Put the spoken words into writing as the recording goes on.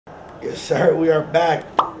Yes, sir. We are back.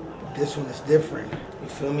 This one is different. You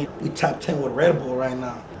feel me? We top 10 with Red Bull right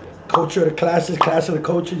now. Culture of the classes, class of the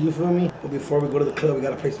coaches. You feel me? But before we go to the club, we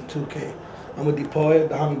gotta play some 2K. I'm with Depoy,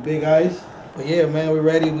 the Hawmie Big Eyes. But yeah, man, we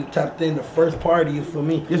ready. We tapped in the first party. You feel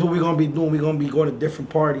me? This is what we're gonna be doing. We're gonna be going to different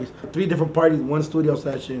parties, 3 different parties, 1 studio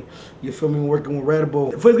session. You feel me? Working with Red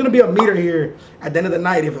Bull. If there's gonna be a meter here at the end of the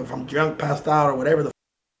night, if I'm drunk, passed out, or whatever the.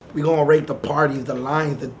 We're gonna rate the parties, the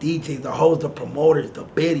lines, the DJs, the hosts, the promoters, the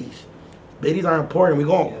biddies. Biddies are important. We're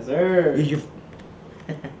going. Yes, sir.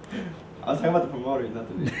 I was talking about the promoters, not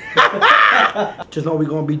the biddies. Just know we're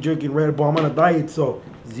gonna be drinking Red Bull. I'm on a diet, so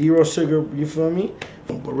 0 sugar, you feel me?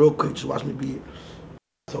 But real quick, just watch me be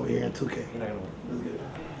over here in 2K. Let's get it.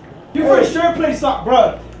 You for sure play soccer,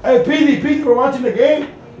 bro. Hey, PZ, we're watching the game?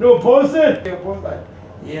 No posting? Yeah, post like,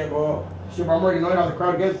 yeah, bro. Shit, bro, I'm already knowing how the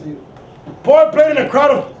crowd gets to you. Boy played in a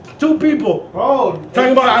crowd of 2 people. Bro,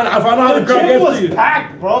 talking about if I know how the crowd gets to you. The gym was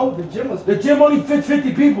packed, bro. The gym only fits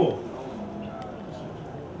 50 people.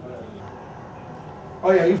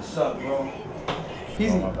 Oh yeah, you suck, bro. Easy.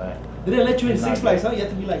 Oh, my bad. They didn't let you in Six Flags, huh? You have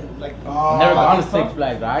to be like. Never gone to Six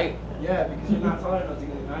Flags, right? Yeah, because you're not tall enough to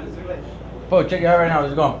get in Six Flags. Bro, check it out right now.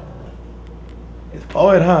 Let's go. It's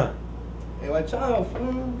poet, huh? Hey, watch out,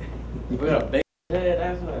 fool. We got a big head.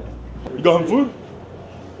 That's what. You got some food?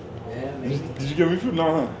 Yeah, man. Did you give me food?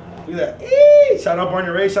 No, huh? Look at that. Eee! Shout out Barney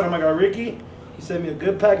Ray. Shout out my guy Ricky. He sent me a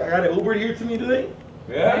good pack. I got it Ubered here to me today.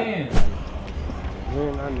 Yeah.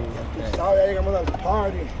 Sorry, I llegamos al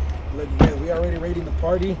party. Look, yeah, we already rating the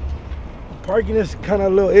party. Parking is kind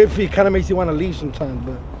of a little iffy. Kind of makes you want to leave sometimes,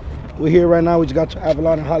 but we're here right now. We just got to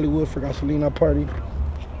Avalon in Hollywood for GASOLINA party.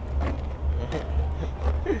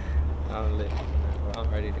 I'm lit. I'm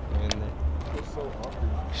ready to come in there.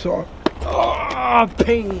 It's so awkward. Oh,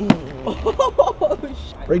 pain.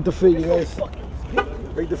 Break the fit, you guys.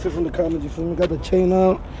 Break the fit from the comments, you feel me? Got the chain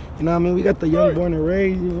out. You know what I mean? We got the young born and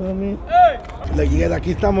raised, you feel me? Like, you guys,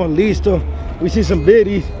 aquí estamos listos. We see some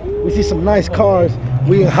biddies. We see some nice cars.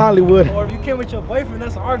 We in Hollywood. Or if you came with your boyfriend,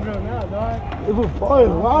 that's our girl now, dog. It was boy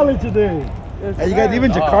wilding today. Hey, you guys,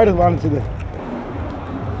 even Jakarta's wilding today.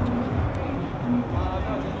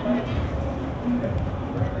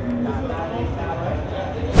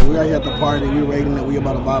 We out here at the party. We rating it. We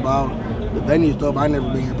about to vibe out. The venue's dope. I never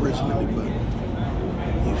been here personally, but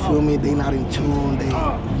you feel me? They not in tune.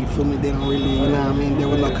 You feel me? They don't really, you know what I mean? There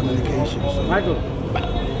was no communication. So.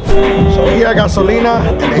 So here I got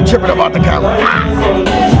GASOLINA, and they tripping about the camera.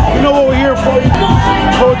 You know what we're here for?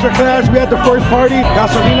 Culture class. We at the first party,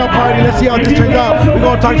 GASOLINA party. Let's see how this turns out. We're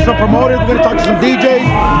gonna talk to some promoters. We're gonna talk to some DJs.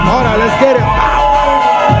 All right, let's get it.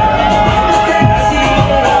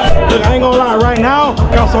 Look, I ain't gonna lie, right now,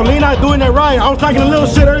 GASOLINA doing it right. I was talking a little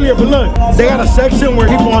shit earlier, but look, they got a section where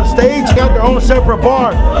people on stage got their own separate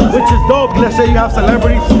bar, which is dope. Let's say you have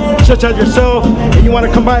celebrities, such as yourself, and you want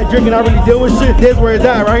to come by and drink and not really deal with shit. This is where it's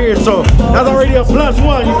at, right here. So that's already a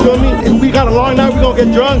 +1, you feel me? If we got a long night, we're gonna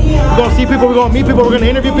get drunk, we're gonna see people, we're gonna meet people, we're gonna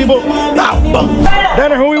interview people.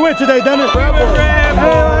 Denner, who we with today, Denner? Red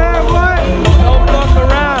Bull, what? Don't fuck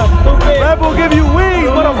around, stupid. Red Bull give you wings,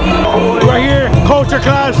 what a... Right here, culture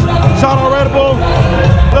class. Shout out Red Bull.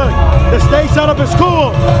 Look, the stage setup is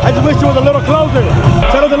cool. I just wish it was a little closer.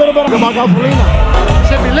 Tell us a little bit about GASOLINA.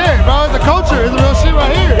 Should be lit, bro. It's the culture. It's the real shit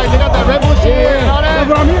right here. Like, they got that Red Bull shit and all that. That's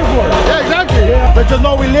what I'm here for. Yeah, exactly. Yeah. But just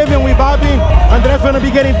know we living, we vibing. Andres gonna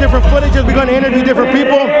be getting different footages. We're gonna interview different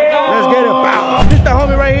people. Let's get it. Bow. This the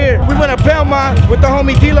homie right here. We went to Belmont with the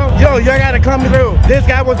homie Kilo. Yo, you gotta come through. This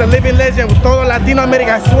guy was a living legend with todo Latino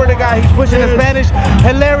America. I swear to God, he's pushing the Spanish.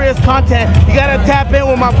 Hilarious content. You gotta tap in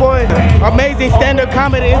with my boy. Amazing stand-up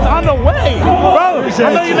comedy. It's on the way, bro.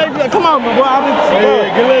 I know you like, come on, my boy. All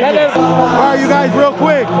right, you guys, real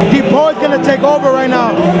quick. Depoy's gonna take over right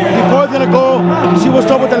now. Depoy's gonna go see what's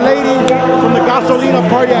up with the lady from the GASOLINA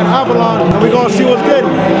party at Avalon, and we're gonna see what's good.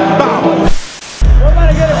 Bow. We're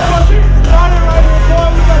gonna get it fucking started right here, boy.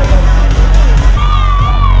 We gotta get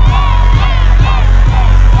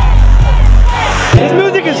it. This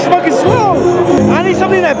music is fucking slow. I need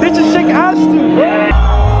something that bitches shake ass to.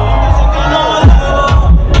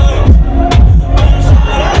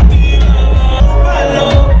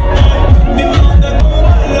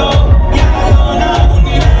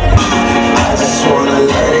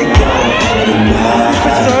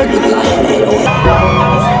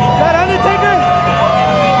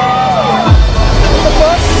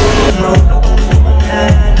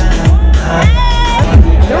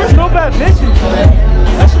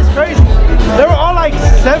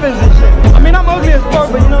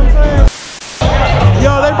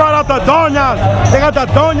 They got the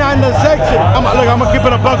doña in the section. I'm gonna keep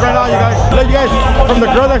it a buck right now, you guys. Look, you guys, from the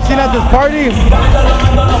girls I've seen at this party,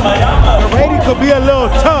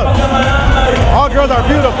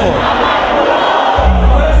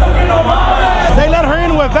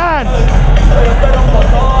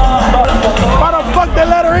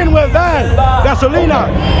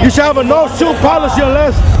 You should have a no-shoe policy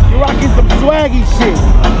unless you're rocking some swaggy shit.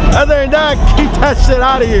 Other than that, keep that shit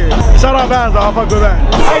out of here. Shout out Vans, I'll fuck with that.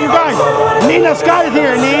 Hey, you guys, Nina Sky is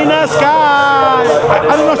here. Nina Sky.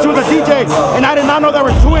 I didn't know she was a DJ, and I did not know they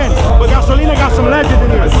were twins. But Gasolina got some legends in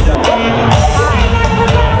here.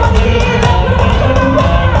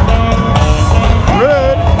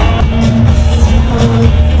 Red.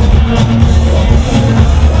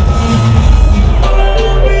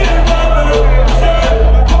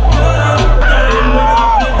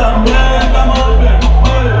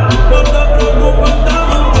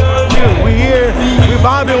 We here, we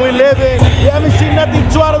vibing, we living. We haven't seen nothing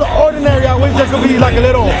too out of the ordinary. I wish there could be like a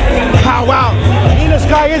little powwow. Nina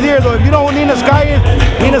Sky is here though. If you know who Nina Sky is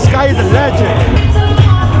a legend.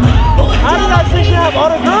 How did I think you have all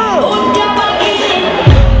the girls?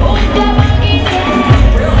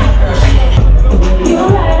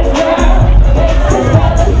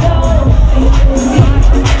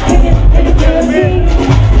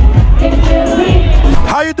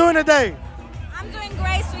 How you doing today? I'm doing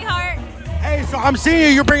great, sweetheart. Hey, so I'm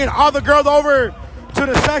seeing you're bringing all the girls over to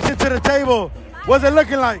the section, to the table. What's it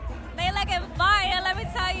looking like? They looking fire, let me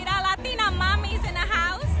tell you. That Latina mommy's in the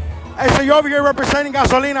house. Hey, so you're over here representing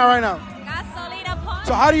Gasolina right now. Gasolina party.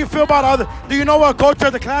 So how do you feel about other, do you know what culture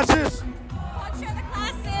of the class is? Culture of the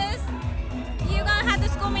classes. You're gonna have to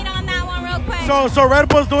school me on that one real quick. So Red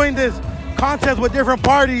Bull's doing this contest with different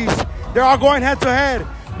parties. They're all going head to head.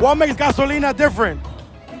 What makes Gasolina different?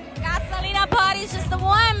 Gasolina party's just the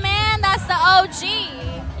one, man. That's the OG.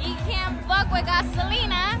 You can't fuck with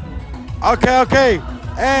Gasolina. Okay.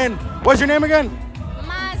 And what's your name again?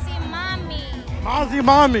 Mazzy Mommy. Mazzy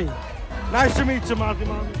Mommy. Nice to meet you, Mazzy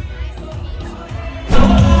Mommy.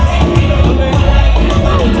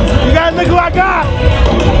 You guys look who I got.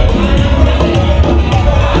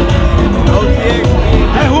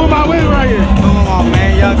 Hey, who am I with right here? Come on,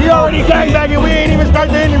 man. Young We already gangbanging. We ain't even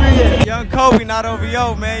started the interview yet. Young Kobe, not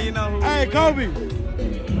OVO, man. You know who. Hey, Kobe.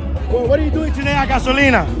 Well, what are you doing today at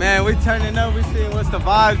Gasolina? Man, we turning up. We seeing what's the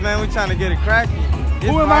vibes, man. We trying to get it cracking.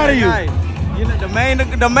 Who invited you? You know, the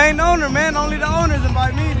main owner, man. Only the owners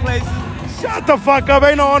invite me places. Shut the fuck up.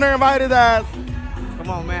 Ain't no owner invited us. Come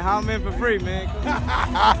on, man. How I'm in for free, man.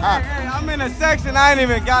 Hey, I'm in a section. I ain't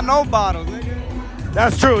even got no bottles, nigga.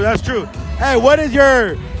 That's true. Hey, what is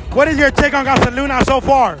your take on Gasolina so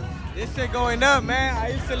far? This shit going up, man. I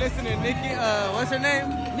used to listen to Nikki, what's her name?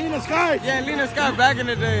 Nina Sky. Yeah, Lena Scott back in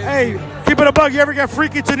the day. Hey, keep it a bug. You ever get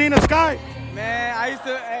freaky to Nina Sky? Man, I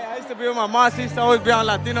used to be with my mom. She used to always be on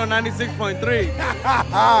Latino 96.3.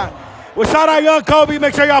 Well, shout out Young Kobe.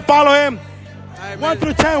 Make sure y'all follow him. Hey, 1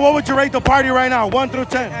 through 10, what would you rate the party right now? 1 through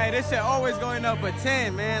 10. Hey, this shit always going up a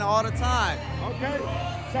 10, man, all the time. Okay.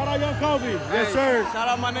 Shout out Young Kobe. Yes, Hey, sir. Shout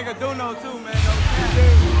out my nigga Duno too, man.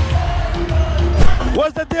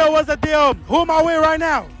 What's the deal? Who am I with right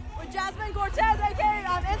now? With Jasmine Cortez, aka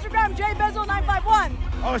on Instagram, JBezel951.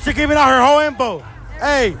 Oh, she giving out her whole info.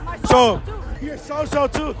 Hey, My so social, too. you're social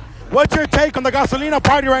too. What's your take on the Gasolina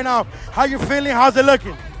party right now? How you feeling? How's it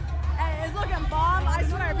looking? Hey, it's looking bomb. I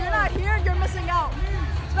swear, if you're not here, you're missing out.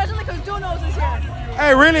 Especially because Dunos is here.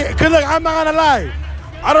 Hey, really? Cause look, I'm not gonna lie.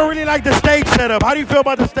 I don't really like the stage setup. How do you feel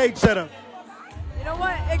about the stage setup? You know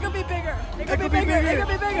what? It could be bigger. It could be bigger. It could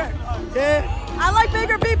be bigger. Yeah. I like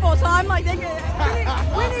bigger people, so I'm like, we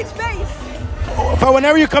need space. So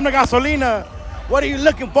whenever you come to Gasolina, what are you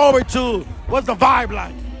looking forward to? What's the vibe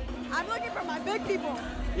like? I'm looking for my big people.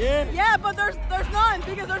 Yeah. Yeah, but there's none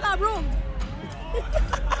because there's not room.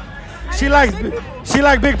 She likes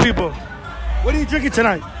big people. What are you drinking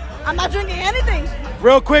tonight? I'm not drinking anything.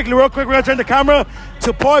 Real quick, we're gonna turn the camera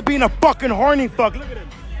to Boy being a fucking horny fuck. Look at him.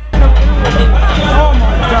 Oh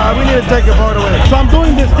my God, we need to take your board away. So I'm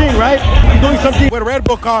doing this thing, right? I'm doing something with Red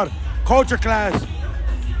Bull called Culture Class.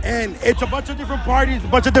 And it's a bunch of different parties, a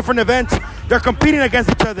bunch of different events. They're competing against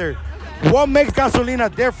each other. What makes Gasolina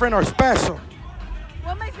different or special?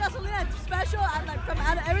 What makes Gasolina special from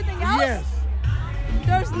out of everything else? Yes.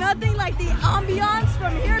 There's nothing like the ambiance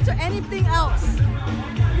from here to anything else.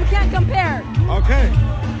 You can't compare. Okay.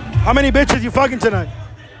 How many bitches you fucking tonight?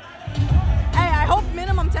 Hey, I hope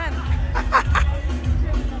minimum 10.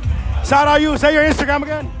 Shout out you. Say your Instagram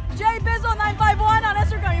again. JBizzle951 on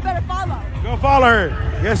Instagram. You better follow. Go follow her.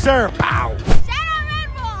 Yes, sir. Pow. Shout out Red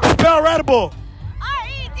Bull. Spell Red Bull.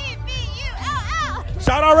 REDBULL.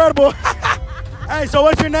 Shout out Red Bull. Hey, so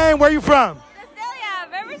what's your name? Where you from? Cecilia,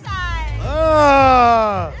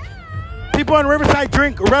 Riverside. People in Riverside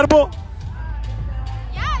drink Red Bull?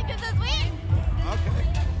 Yeah, because it's sweet. Okay.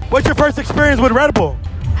 What's your first experience with Red Bull?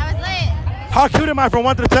 I was lit. How cute am I from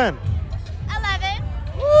 1 to 10? 11.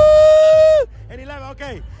 Woo! And 11,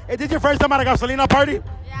 okay. Is this your first time at a Gasolina party?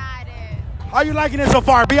 Yeah. How you liking it so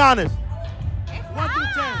far? Be honest. It's 1 through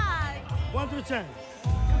 10. hot. 1 through 10.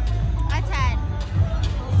 A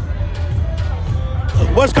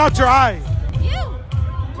 10. What's caught your eye? You.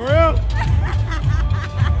 For real?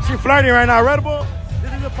 She flirting right now. Red Bull,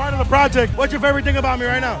 this is a part of the project. What's your favorite thing about me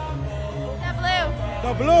right now? The blue.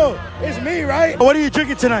 The blue. It's me, right? What are you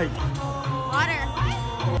drinking tonight? Water.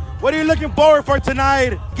 What are you looking forward for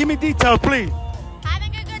tonight? Give me details, please.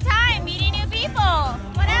 Having a good time. Meeting new people.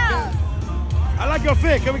 What else? I like your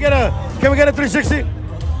fit. Can we get a 360? Of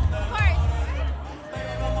course.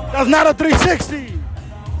 That's not a 360.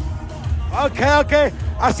 Okay.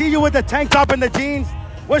 I see you with the tank top and the jeans.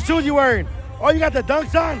 What shoes you wearing? Oh, you got the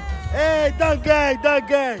dunks on? Hey, dunk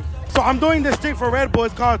gang. So I'm doing this thing for Red Bull.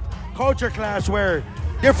 It's called Culture Clash, where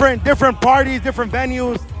different parties, different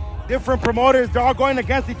venues, different promoters, they're all going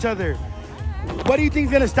against each other. What do you think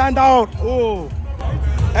is gonna stand out? Oh,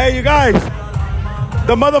 hey, you guys,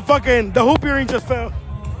 the hoop earring just fell.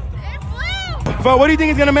 It flew. But what do you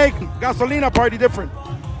think is gonna make Gasolina party different?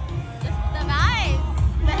 Just the vibes.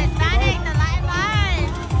 The Hispanic, the light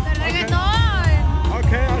vibes, the reggaeton.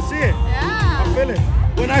 Okay, I see it. Yeah. I feel it.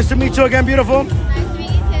 Well, nice to meet you again, beautiful. Nice to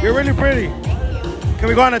meet you too. You're really pretty. Thank you. Can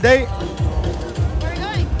we go on a date? Where are we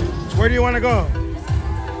going? Where do you want to go?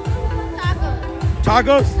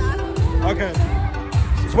 Tacos. Tacos? Okay.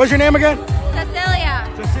 So what's your name again? Cecilia.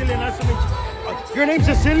 Cecilia, nice to meet you. Your name's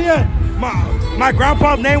Cecilia? My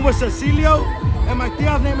grandpa's name was Cecilio, and my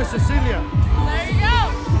tia's name is Cecilia. There you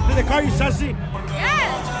go. Did they call you Ceci?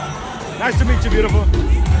 Yes. Nice to meet you, beautiful. This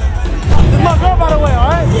is my girl, by the way, all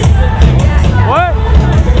right? What?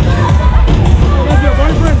 Is your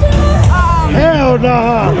boyfriend? Hell no.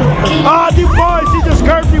 Ah, deep boy, she just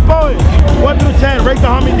curved deep boy. 1 through 10, rate the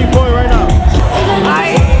Hawmie deep boy right now.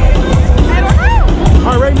 I don't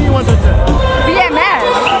know. All right, rate me 1 through 10. BMS.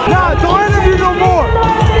 Nah, don't interview no more.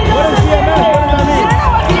 What is BMS? What does that mean?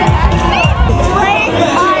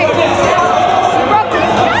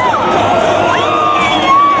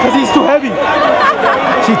 Because he's too heavy.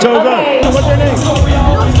 She chose up. What's your name?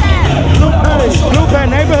 Blue Pen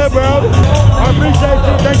neighborhood, bro. I appreciate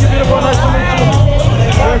you. Thank you, beautiful. Nice to meet you.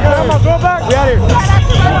 Come on, go back. We out here.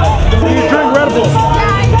 Do you drink Red Bull?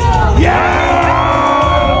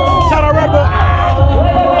 Yeah! Shout out Red Bull.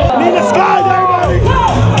 Need the sky, everybody.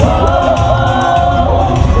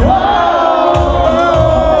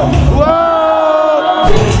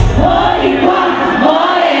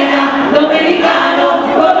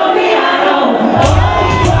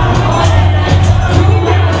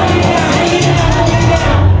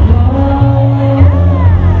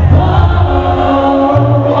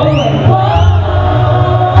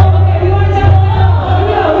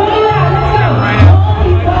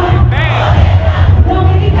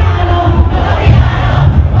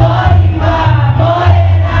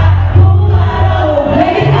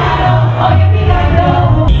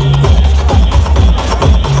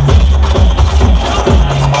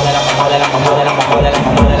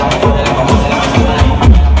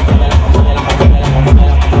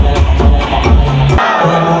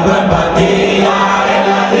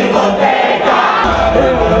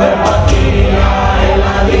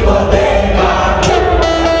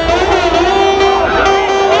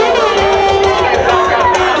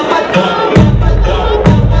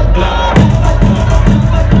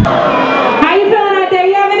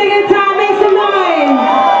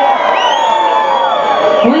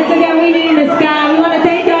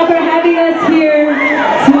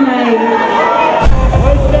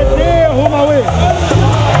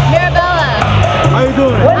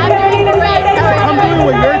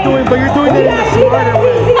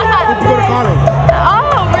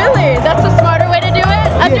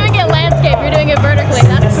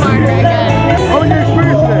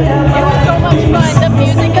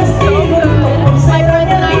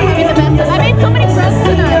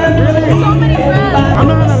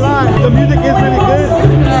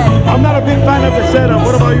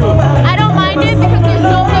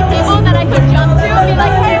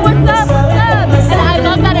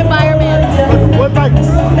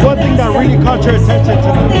 caught your attention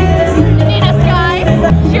today? Nina Sky.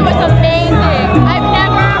 She was amazing. I've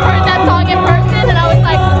never heard that song in person, and I was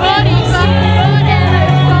like, Monica,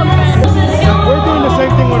 We're doing the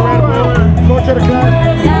same thing with Red Bull. Culture class.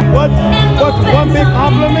 What's one big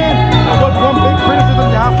compliment and what's one big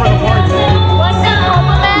criticism you have for the party? One big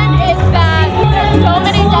compliment is that there's so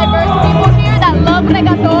many diverse people here that love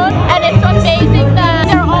reggaeton, and it's amazing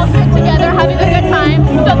that they're all here together having a good time.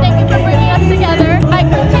 So thank you for bringing us together. My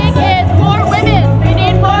critique is more women. We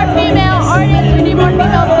need more female artists. We need more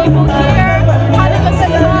female people here having a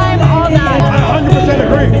good time. All that. I 100%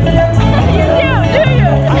 agree. You do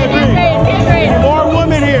you? I agree.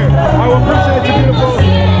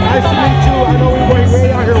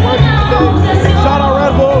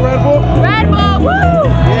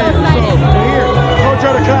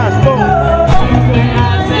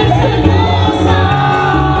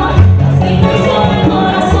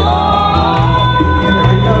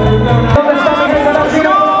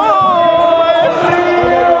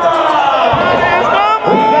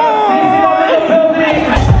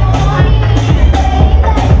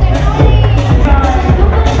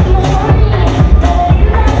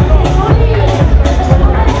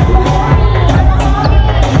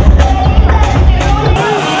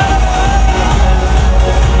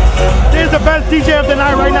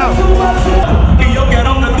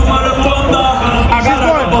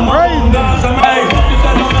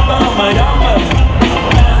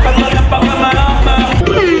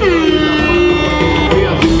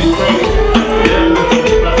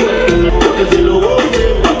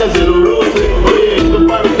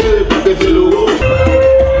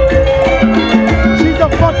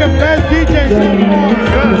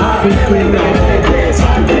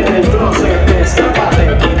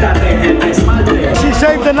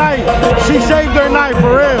 night,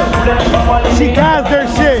 for real. She gassed their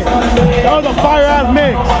shit. That was a fire-ass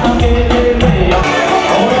mix.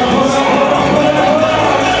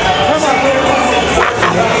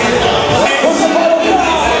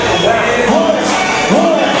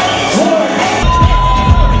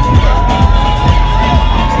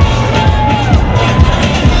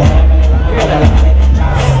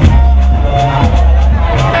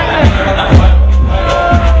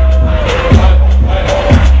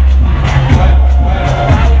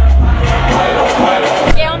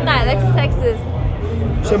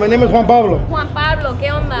 So my name is Juan Pablo. Juan Pablo, ¿qué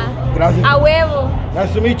onda? Gracias. A huevo.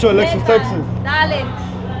 Nice to meet you, Alexis, Texas. Dale.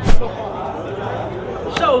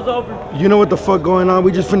 Show's over. You know what the fuck going on?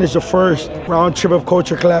 We just finished the first round trip of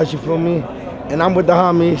culture class, you feel me? And I'm with the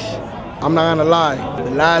homies. I'm not gonna lie.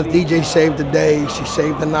 The last DJ saved the day. She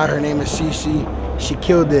saved the night. Her name is Cece. She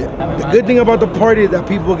killed it. The good thing about the party is that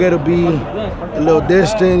people get to be a little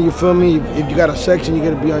distant, you feel me? If you got a section, you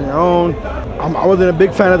get to be on your own. I wasn't a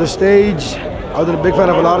big fan of the stage. I wasn't a big fan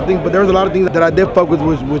of a lot of things, but there was a lot of things that I did fuck with,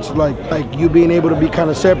 which like you being able to be kind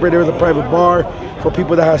of separate. There was a private bar for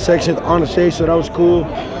people that had sections on the stage, so that was cool.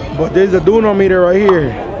 But there's a dunometer right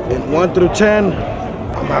here. And 1 through 10,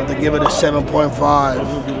 I'm gonna have to give it a 7.5.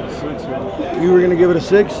 You were gonna give it a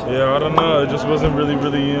 6? Yeah, I don't know. It just wasn't really,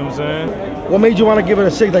 you know what I'm saying? What made you want to give it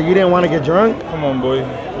a 6? Like you didn't want to get drunk? Come on, boy.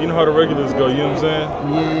 You know how the regulars go, you know what I'm saying?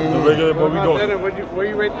 Yeah. The regular, but we go. Where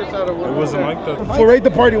you rate this out of? It wasn't like that. So rate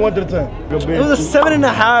the party 1 to 10. It was a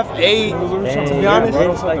 7.5, 8. To be honest, I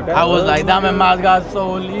was like, dame más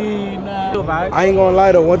gasolina. I ain't gonna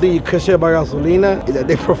lie though, one thing you could say about Gasolina is that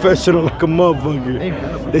they professional like a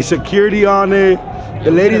motherfucker. They security on it. The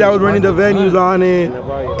lady that was running the venues on it.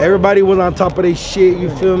 Everybody was on top of their shit, you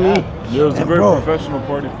feel me? Yeah, it was a very bro, professional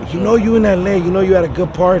party for sure. You know you in LA, you know you had a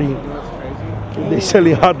good party. They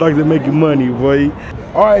selling hot dogs and making money, boy.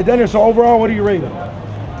 All right, Dennis, so overall, what do you rate it?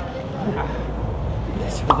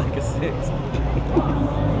 This was like a 6.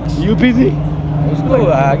 You, PZ? It was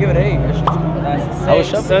cool. I give it an 8. That's the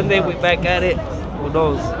same. Sunday we back at it. Who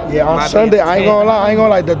knows? Yeah, on Sunday, I ain't gonna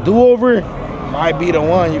lie, the do-over might be the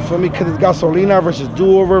one, you feel me? Because it's Gasolina versus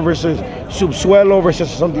do-over versus Subsuelo versus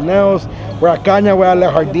something else. We're at Caña, we're at Le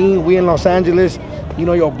Jardín, we in Los Angeles. You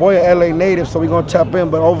know, your boy a LA native, so we gonna tap in.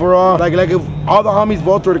 But overall, like if all the homies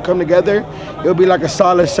vote were to come together, it'll be like a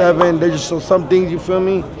solid 7. There's just some things, you feel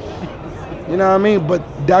me? You know what I mean? But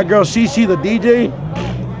that girl, Cece, the DJ,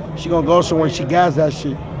 she gonna go somewhere. She gas that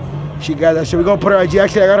shit. She gas that shit. We gonna put her IG.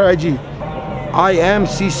 Actually, I got her IG. I am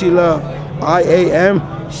CC Love.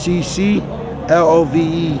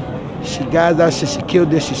 IAMCCLOVE. She gas that shit. She killed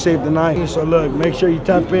this. She saved the night. So look, make sure you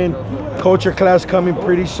tap in. Culture class coming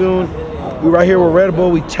pretty soon. We right here with Red Bull.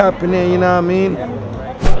 We tapping in. You know what I mean?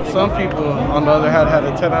 Some people, on the other hand, had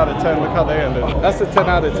a 10 out of 10. Look how they ended. That's a 10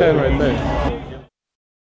 out of 10 right there.